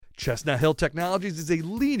Chestnut Hill Technologies is a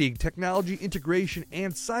leading technology integration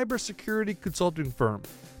and cybersecurity consulting firm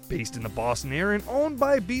based in the Boston area and owned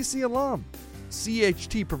by a BC alum.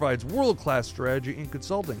 CHT provides world-class strategy and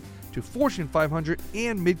consulting to Fortune 500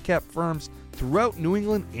 and mid-cap firms throughout New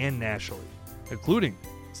England and nationally, including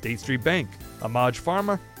State Street Bank, Amaj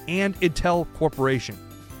Pharma, and Intel Corporation.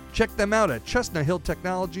 Check them out at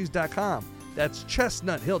chestnuthilltechnologies.com. That's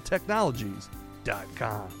chestnuthilltechnologies.com.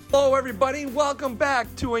 Hello, everybody. Welcome back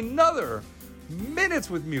to another Minutes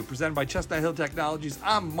with Mew presented by Chestnut Hill Technologies.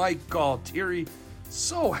 I'm Mike Galtieri.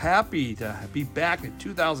 So happy to be back in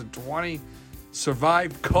 2020.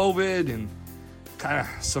 Survived COVID and kind of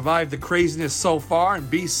survived the craziness so far.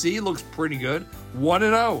 And BC looks pretty good.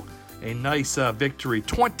 1-0. A nice victory.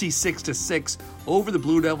 26-6 over the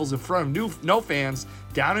Blue Devils in front of no fans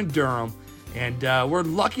down in Durham. And we're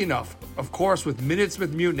lucky enough, of course, with Minutes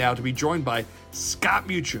with Mew now to be joined by Scott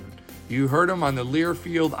Mutryn. You heard him on the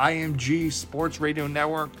Learfield IMG Sports Radio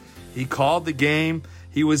Network. He called the game.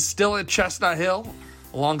 He was still at Chestnut Hill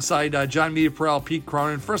alongside John Media-Perel, Pete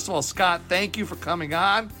Cronin. First of all, Scott, thank you for coming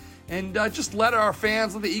on. And just let our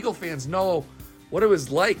fans, let the Eagle fans know what it was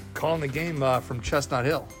like calling the game from Chestnut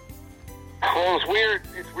Hill. Well, it's weird.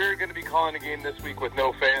 It's weird going to be calling a game this week with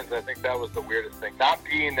no fans. I think that was the weirdest thing. Not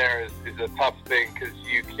being there is a tough thing because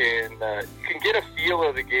you can get a feel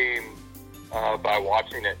of the game by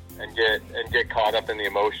watching it and get caught up in the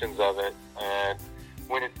emotions of it. And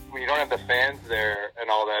when you don't have the fans there and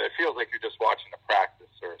all that, it feels like you're just watching a practice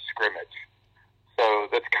or a scrimmage. So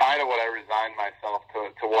that's kind of what I resigned myself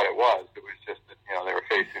to what it was. It was just that, they were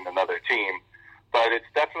facing another team. But it's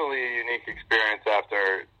definitely a unique experience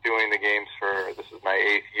after doing the games for, this is my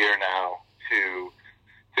 8th year now, to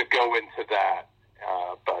go into that.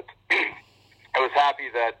 But I was happy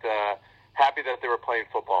that they were playing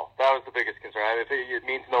football. That was the biggest concern. If it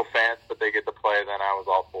means no fans, but they get to play, then I was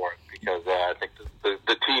all for it because I think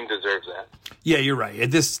the team deserves that. Yeah, you're right.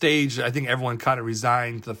 At this stage, I think everyone kind of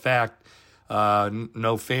resigned to the fact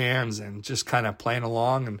no fans and just kind of playing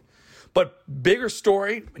along. But bigger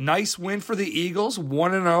story, nice win for the Eagles,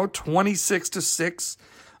 1-0,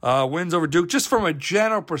 26-6 wins over Duke. Just from a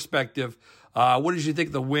general perspective, what did you think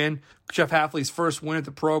of the win? Jeff Hafley's first win at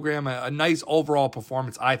the program, a nice overall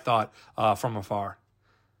performance, I thought, from afar.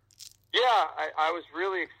 Yeah, I was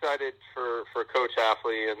really excited for Coach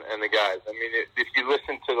Hafley and the guys. I mean, if you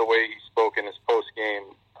listen to the way he spoke in his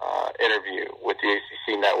post-game interview with the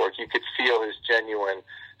ACC Network, you could feel his genuine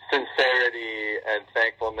sincerity and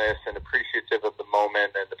thankfulness and appreciative of the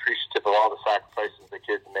moment and appreciative of all the sacrifices the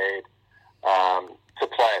kids made to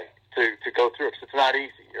play, to go through it. 'Cause it's not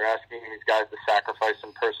easy. You're asking these guys to sacrifice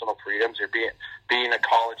some personal freedoms. You're being a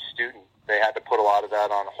college student. They had to put a lot of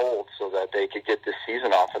that on hold so that they could get this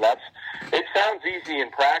season off. And it sounds easy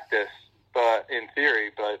in practice, but in theory,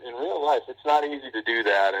 but in real life, it's not easy to do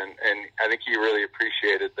that. And I think he really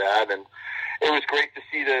appreciated that. And it was great to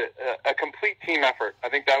see a complete team effort. I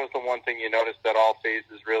think that was the one thing you noticed, that all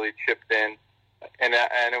phases really chipped in, and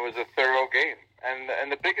it was a thorough game.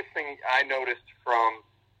 And the biggest thing I noticed from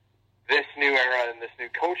this new era and this new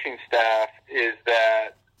coaching staff is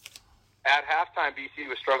that at halftime, BC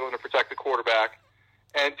was struggling to protect the quarterback,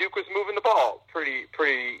 and Duke was moving the ball pretty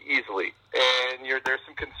easily. And there's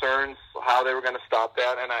some concerns how they were going to stop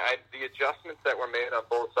that. And the adjustments that were made on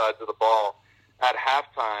both sides of the ball at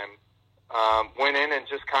halftime went in and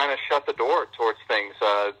just kind of shut the door towards things.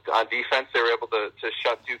 On defense, they were able to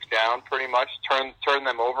shut Duke down pretty much, turn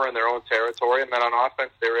them over in their own territory. And then on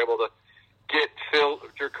offense, they were able to get Phil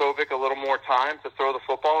Jurkovec a little more time to throw the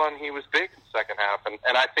football, and he was big in the second half.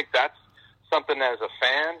 And I think that's something as a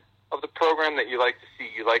fan of the program that you like to see.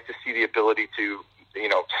 You like to see the ability to,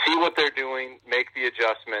 see what they're doing, make the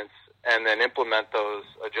adjustments, and then implement those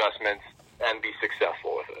adjustments and be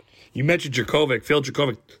successful with it. You mentioned Jurkovec, Phil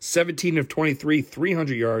Jurkovec, 17 of 23,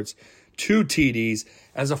 300 yards, 2 TDs.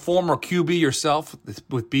 As a former QB yourself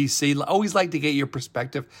with BC, always like to get your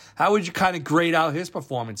perspective. How would you kind of grade out his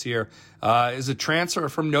performance here? Is a transfer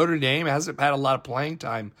from Notre Dame, hasn't had a lot of playing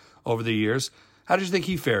time over the years. How did you think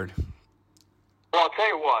he fared? Well, I'll tell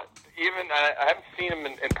you what, I haven't seen him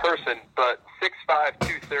in person, but 6'5",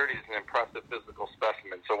 230 is an impressive physical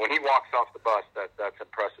specimen. So when he walks off the bus, that's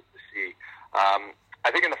impressive to see.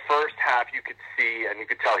 I think in the first half you could see, and you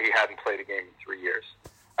could tell he hadn't played a game in 3 years.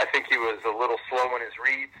 I think he was a little slow in his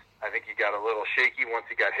reads. I think he got a little shaky once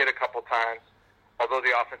he got hit a couple times. Although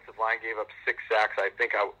the offensive line gave up 6 sacks, I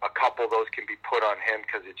think a couple of those can be put on him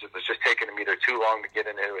because it was just taking him either too long to get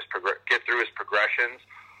through his progressions,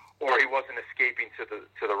 or he wasn't escaping to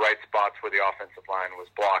the right spots where the offensive line was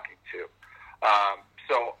blocking to.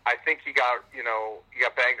 So I think he got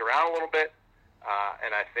banged around a little bit.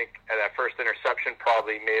 and I think that first interception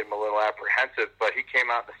probably made him a little apprehensive, but he came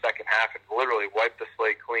out in the second half and literally wiped the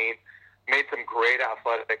slate clean, made some great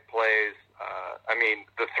athletic plays. I mean,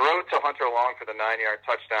 the throw to Hunter Long for the 9-yard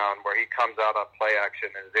touchdown where he comes out on play action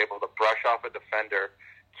and is able to brush off a defender,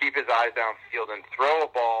 keep his eyes downfield, and throw a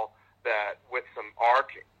ball that with some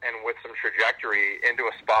arc and with some trajectory into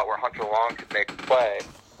a spot where Hunter Long could make a play,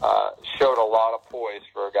 showed a lot of poise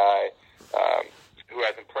for a guy who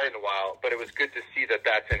hasn't played in a while, but it was good to see that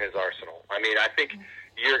that's in his arsenal. I mean, I think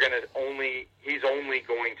he's only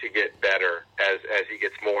going to get better as he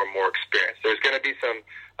gets more and more experience. There's going to be some,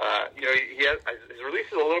 his release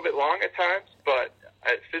is a little bit long at times, but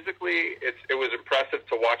physically it was impressive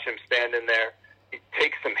to watch him stand in there,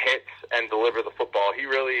 take some hits, and deliver the football. He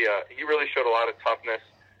really showed a lot of toughness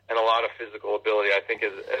and a lot of physical ability. I think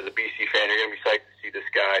as a BC fan, you're going to be psyched to see this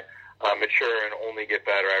guy mature and only get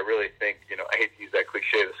better. I really think, I hate to use that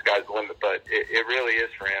cliche, the sky's the limit, but it really is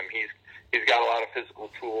for him. He's got a lot of physical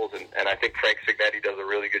tools, and I think Frank Cignetti does a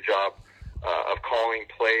really good job of calling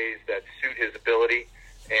plays that suit his ability,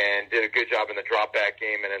 and did a good job in the drop-back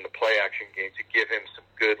game and in the play-action game to give him some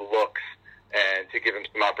good looks and to give him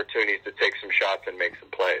some opportunities to take some shots and make some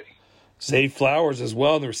plays. Zay Flowers as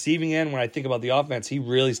well, the receiving end. When I think about the offense, he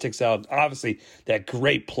really sticks out. Obviously, that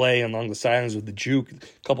great play along the sidelines with the juke,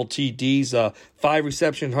 a couple TDs, 5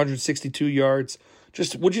 receptions, 162 yards.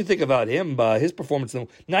 Just what do you think about him, his performance?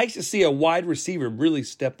 Nice to see a wide receiver really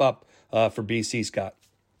step up for BC, Scott.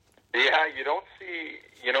 Yeah, you don't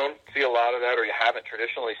see a lot of that, or you haven't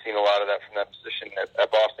traditionally seen a lot of that from that position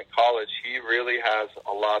at Boston College. He really has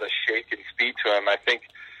a lot of shake and speed to him. I think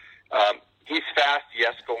he's fast,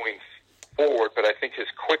 yes, going forward, but I think his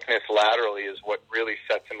quickness laterally is what really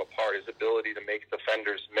sets him apart. His ability to make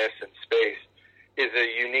defenders miss in space is a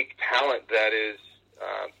unique talent that is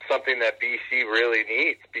something that BC really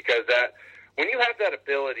needs, because that when you have that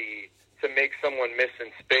ability to make someone miss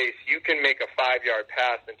in space, you can make a 5-yard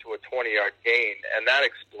pass into a 20-yard gain, and that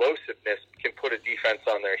explosiveness can put a defense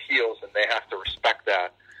on their heels, and they have to respect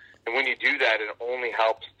that. And when you do that, it only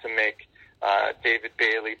helps to make David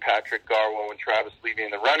Bailey, Patrick Garwo, and Travis Levy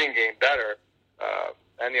in the running game better,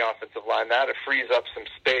 and the offensive line. That it frees up some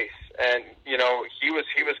space. And he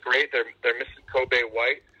was great. They're missing Kobe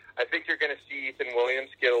White. I think you're going to see Ethan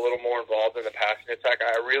Williams get a little more involved in the passing attack.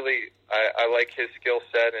 I like his skill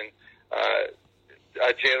set. And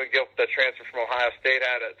Jalen Gilf, the transfer from Ohio State,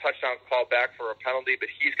 had a touchdown call back for a penalty, but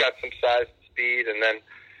he's got some size and speed. And then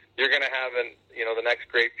you're going to have the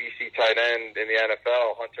next great BC tight end in the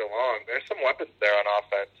NFL, Hunter Long. There's some weapons there on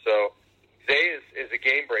offense. So Zay is a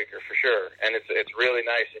game breaker for sure, and it's really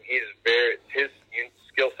nice. And his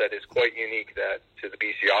skill set is quite unique to the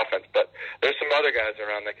BC offense. But there's some other guys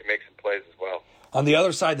around that can make some plays as well. On the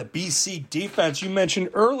other side, the BC defense, you mentioned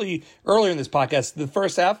earlier in this podcast, the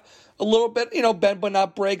first half, a little bit, bend but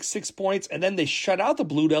not break, 6 points, and then they shut out the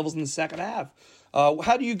Blue Devils in the second half.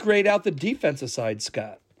 How do you grade out the defensive side,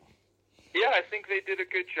 Scott? Yeah, I think they did a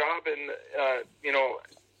good job in,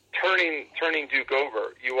 turning Duke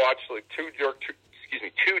over. You watch two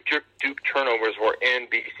Duke turnovers were in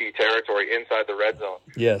BC territory inside the red zone.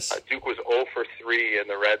 Yes. Duke was 0 for 3 in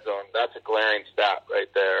the red zone. That's a glaring stat right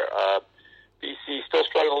there. BC still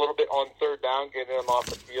struggling a little bit on third down, getting them off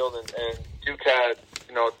the field, and Duke had,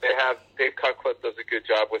 Dave Cutcliffe does a good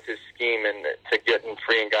job with his scheme and to getting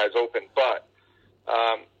freeing guys open. But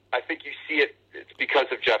I think you see it's because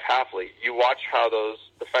of Jeff Hafley. You watch how those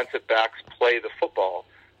defensive backs play the football.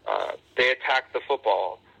 They attack the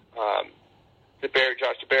football.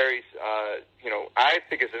 Josh DeBerry's, I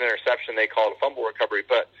think it's an interception. They call it a fumble recovery,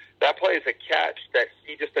 but that play is a catch that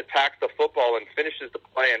he just attacks the football and finishes the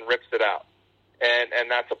play and rips it out. And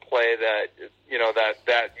that's a play that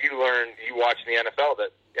that you learn. You watch in the NFL.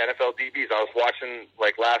 That NFL DBs. I was watching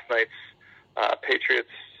last night's Patriots.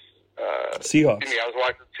 Seahawks. I was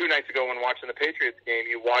watching 2 nights ago when watching the Patriots game.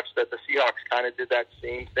 You watched that the Seahawks kind of did that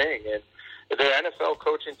same thing, and their NFL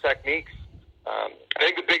coaching techniques. I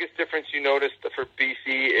think the biggest difference you noticed for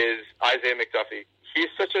BC is Isaiah McDuffie. He's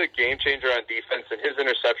such a game changer on defense, and his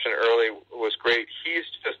interception early was great.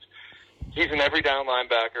 He's an every down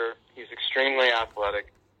linebacker. He's extremely athletic,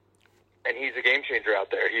 and he's a game changer out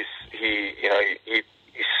there. He's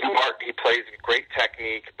smart. He plays great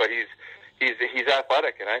technique, but he's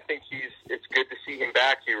athletic, and I think it's good to see him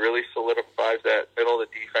back. He really solidifies that middle of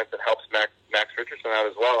the defense and helps Max Richardson out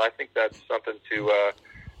as well. I think that's something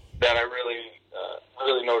that I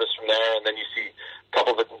really noticed from there. And then you see a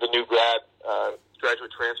couple of the new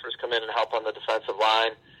graduate transfers come in and help on the defensive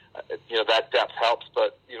line. That depth helps,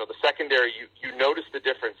 but the secondary, you notice the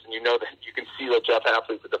difference, and that you can see that Jeff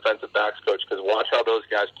Hafley's the defensive backs coach, because watch how those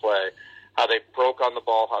guys play, how they run the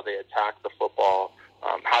ball, how they attack the football,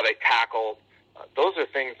 how they tackle. Those are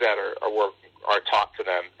things that are taught to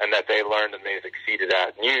them and that they learned and they've exceeded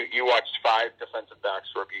at. And you watched 5 defensive backs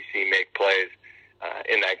for BC make plays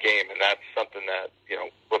in that game, and that's something that,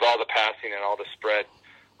 with all the passing and all the spread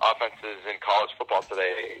offenses in college football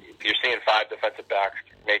today, you're seeing 5 defensive backs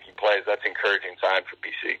making plays. That's encouraging sign for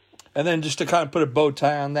BC. And then just to kind of put a bow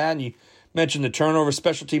tie on that, and you mentioned the turnovers,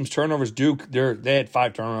 special teams turnovers. Duke, they had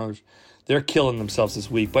 5 turnovers. They're killing themselves this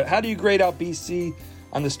week. But how do you grade out BC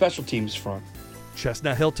on the special teams front?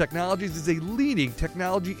 Chestnut Hill Technologies is a leading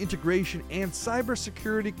technology integration and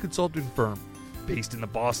cybersecurity consulting firm based in the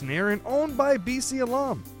Boston area and owned by a BC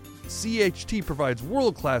alum. CHT provides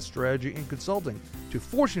world-class strategy and consulting to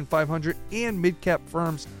Fortune 500 and mid-cap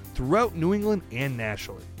firms throughout New England and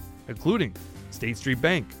nationally, including State Street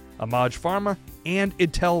Bank, Amaj Pharma, and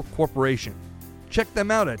Intel Corporation. Check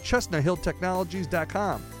them out at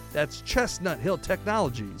chestnuthilltechnologies.com. That's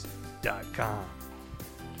chestnuthilltechnologies.com.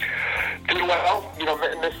 Did well,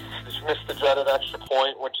 missed the dreaded extra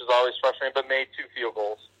point, which is always frustrating, but made 2 field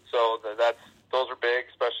goals. So those are big,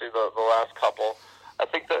 especially the last couple. I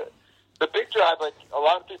think the big drive, like a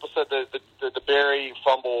lot of people said, the Barry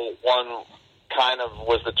fumble one kind of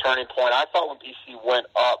was the turning point. I thought when BC went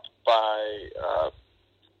up by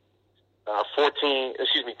 10-6,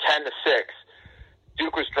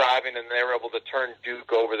 Duke was driving and they were able to turn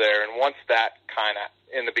Duke over there. And once that kind of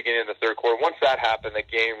in the beginning of the third quarter, once that happened, the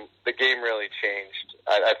game really changed.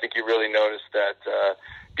 I think you really noticed that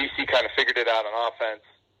BC kind of figured it out on offense,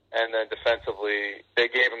 and then defensively they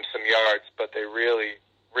gave them some yards, but they really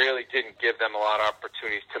didn't give them a lot of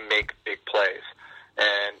opportunities to make big plays.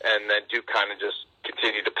 And then Duke kind of just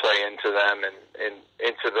continued to play into them and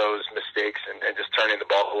into those mistakes and just turning the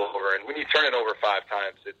ball over. And when you turn it over 5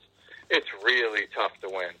 times, it's really tough to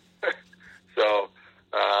win. So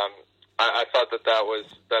I thought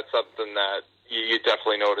that's something that you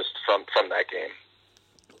definitely noticed from that game.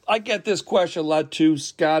 I get this question a lot too,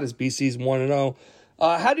 Scott, as BC's 1-0.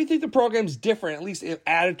 How do you think the program's different, at least in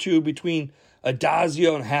attitude, between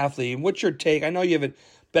Adazio and Hafley? And what's your take? I know you haven't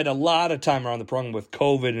spent a lot of time around the program with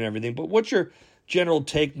COVID and everything, but what's your general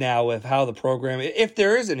take now of how the program, if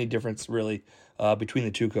there is any difference really, between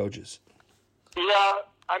the 2 coaches? Yeah,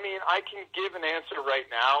 I mean, I can give an answer right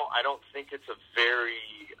now. I don't think it's very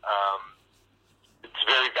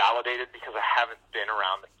validated because I haven't been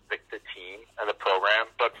around the team and the program.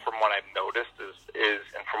 But from what I've noticed is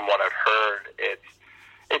and from what I've heard, it's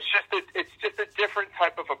just a different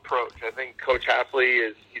type of approach. I think Coach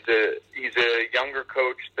Hafley he's a younger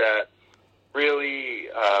coach that really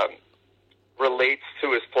relates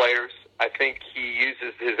to his players. I think he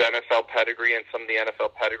uses his NFL pedigree and some of the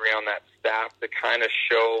NFL pedigree on that staff to kind of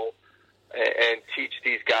show and teach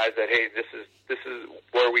these guys that, hey, this is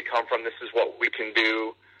where we come from. This is what we can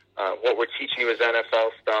do. What we're teaching you is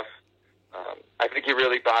NFL stuff. I think he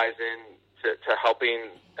really buys in to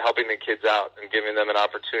helping the kids out and giving them an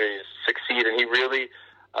opportunity to succeed. And he really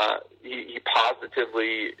he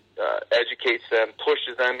positively educates them,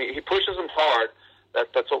 pushes them. He pushes them hard.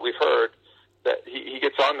 That's what we've heard. That he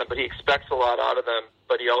gets on them, but he expects a lot out of them,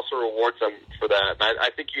 but he also rewards them for that. And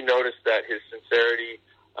I think you notice that his sincerity,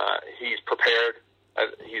 he's prepared.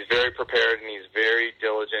 He's very prepared, and he's very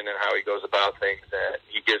diligent in how he goes about things. And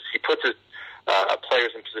he puts his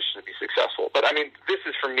players in position to be successful. But, I mean, this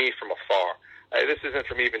is for me from afar. This isn't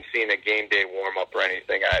from even seeing a game day warm-up or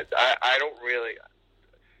anything. I don't really –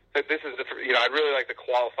 I'd really like to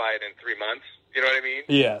qualify it in 3 months. You know what I mean?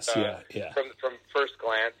 Yes, yeah. From first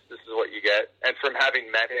glance, this is what you get. And from having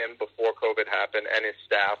met him before COVID happened and his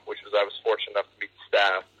staff, I was fortunate enough to meet the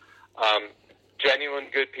staff, genuine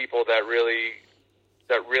good people that really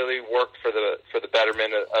worked for the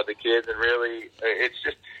betterment of the kids, and really it's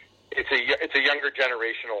a younger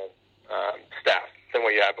generational staff than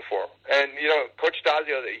what you had before. And Coach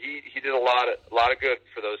Dazio, he did a lot of good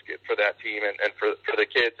for that team and for the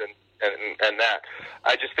kids and that.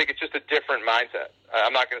 I just think it's just a different mindset.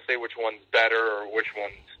 I'm not going to say which one's better or which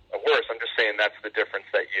one's worse. I'm just saying that's the difference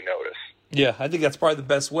that you notice. Yeah, I think that's probably the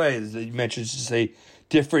best way. As you mentioned, it's just a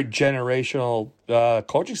different generational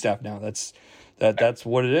coaching staff now. That's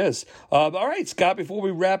what it is. All right, Scott. Before we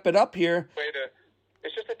wrap it up here,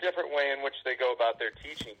 it's just a different way in which they go about their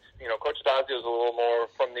teaching. Coach Dazio is a little more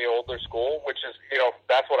from the older school, which is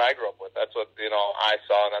that's what I grew up with. That's what I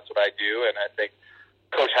saw, and that's what I do. And I think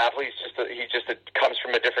Coach Hafley comes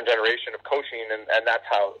from a different generation of coaching, and that's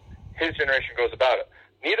how his generation goes about it.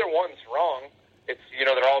 Neither one's wrong. It's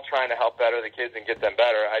they're all trying to help better the kids and get them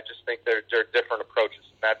better. I just think they're different approaches,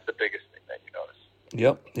 and that's the biggest thing that you notice.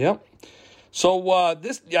 Yep. So I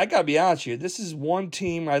gotta be honest with you. This is one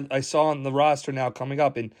team I saw on the roster now coming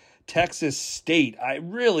up in Texas State. I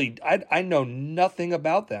know nothing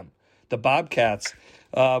about them. The Bobcats.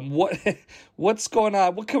 What's going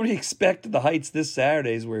on? What can we expect at the Heights this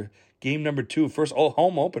Saturday? We're game number 2, first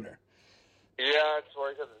home opener. Yeah, it's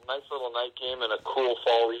like a nice little night game and a cool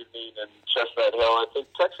fall evening in Chestnut Hill. I think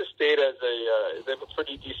Texas State has they have a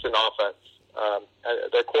pretty decent offense.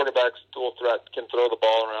 Their quarterback's dual threat, can throw the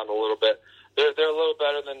ball around a little bit. They're a little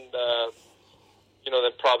better than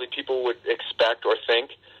than probably people would expect or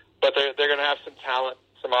think, but they're going to have some talent,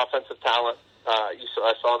 some offensive talent.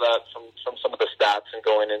 I saw that from some of the stats and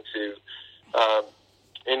going into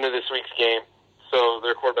this week's game. So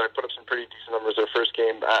their quarterback put up some pretty decent numbers their first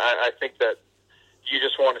game. I think that you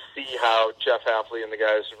just want to see how Jeff Hafley and the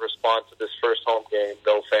guys respond to this first home game,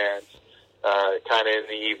 no fans, kind of in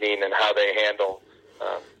the evening, and how they handle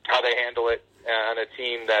it on a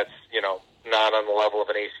team that's not on the level of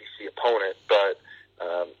an ACC opponent, but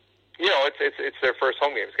it's their first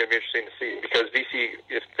home game. It's going to be interesting to see, because BC,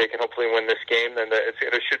 if they can hopefully win this game, then it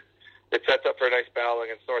sets up for a nice battle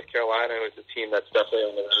against North Carolina, who's a team that's definitely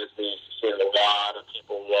on the rise. A lot of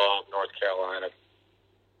people love North Carolina.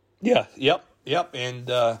 Yeah, yep,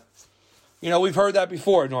 and we've heard that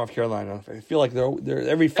before. North Carolina, I feel like they're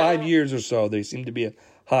every 5 years or so they seem to be a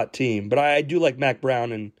hot team. But I do like Mac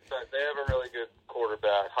Brown, and they have a really good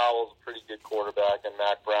quarterback. Howell's a pretty good quarterback, and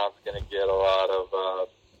Mac Brown's going to get a lot of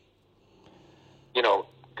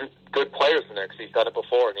good players in there, because he's done it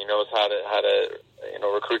before and he knows how to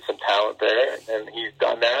recruit some talent there, and he's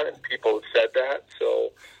done that, and people have said that.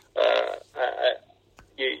 So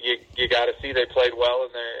you got to see they played well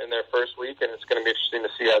in their first week, and it's going to be interesting to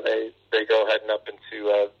see how they go heading up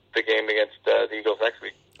into the game against the Eagles next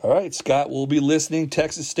week. All right, Scott, we'll be listening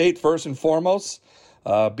Texas State first and foremost.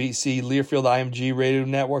 BC Learfield IMG Radio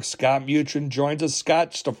Network. Scott Mutryn joins us.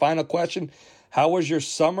 Scott, just a final question. How was your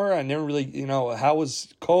summer? I never really, how was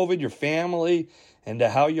COVID, your family, and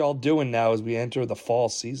how y'all doing now as we enter the fall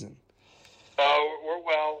season? We're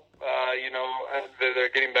well. They're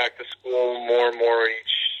getting back to school more and more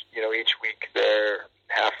each week. They're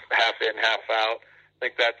half in, half out. I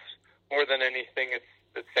think that's more than anything. It's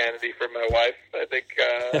sanity for my wife. I think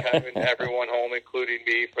having everyone home, including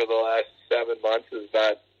me, for the last 7 months has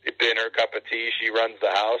not been her cup of tea. She runs the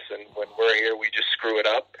house, and when we're here, we just screw it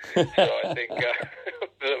up. So I think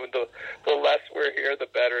the less we're here, the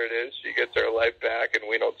better it is. She gets her life back, and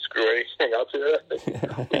we don't screw anything up here.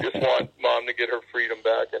 We just want Mom to get her freedom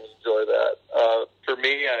back and enjoy that. For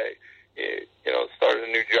me, I started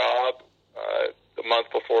a new job the month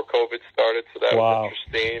before COVID started, so that was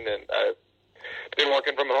interesting. And I've been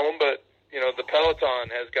working from home, but the Peloton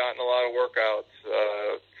has gotten a lot of workouts,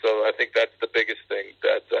 so I think that's the biggest thing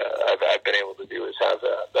that I've been able to do, is have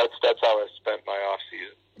that. That's how I spent my off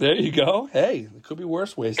season. There you go. Hey, it could be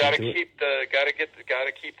worse ways. Gotta keep the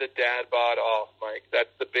dad bod off, Mike. That's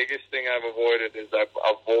the biggest thing I've avoided, is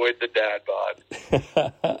avoid the dad bod.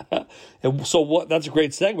 And so that's a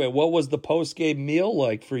great segue. What was the post game meal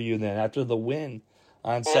like for you then after the win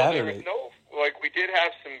on Saturday? We did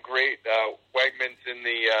have some great Wegmans in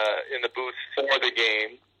the booth for the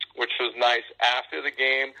game, which was nice. After the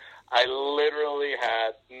game, I literally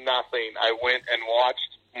had nothing. I went and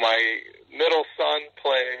watched my middle son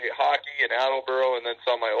play hockey in Attleboro, and then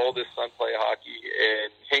saw my oldest son play hockey in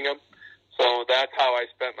Hingham. So that's how I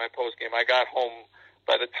spent my post game. I got home.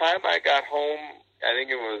 By the time I got home, I think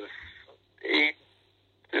it was 8.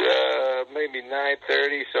 Maybe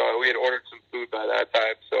 9:30, so we had ordered some food by that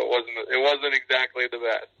time, so it wasn't exactly the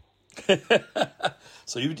best.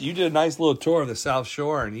 So you did a nice little tour of the South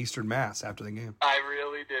Shore and Eastern Mass after the game. I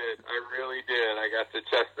really did. I got to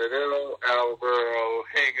Chestnut Hill, Attleboro,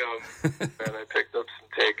 Hingham, and I picked up some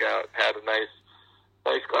takeout. Had a nice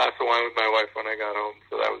glass of wine with my wife when I got home,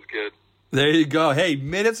 so that was good. There you go. Hey,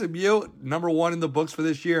 Minutes of You, number 1 in the books for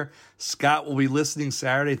this year. Scott will be listening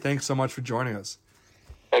Saturday. Thanks so much for joining us.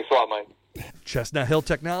 Thanks a lot, Mike. Chestnut Hill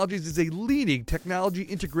Technologies is a leading technology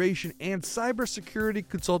integration and cybersecurity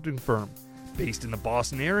consulting firm based in the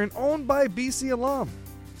Boston area and owned by BC alum.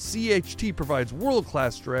 CHT provides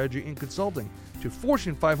world-class strategy and consulting to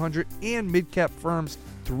Fortune 500 and mid-cap firms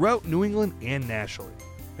throughout New England and nationally,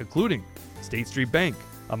 including State Street Bank,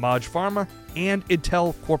 Amaj Pharma, and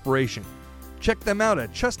Intel Corporation. Check them out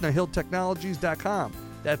at chestnuthilltechnologies.com.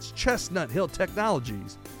 That's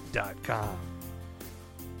chestnuthilltechnologies.com.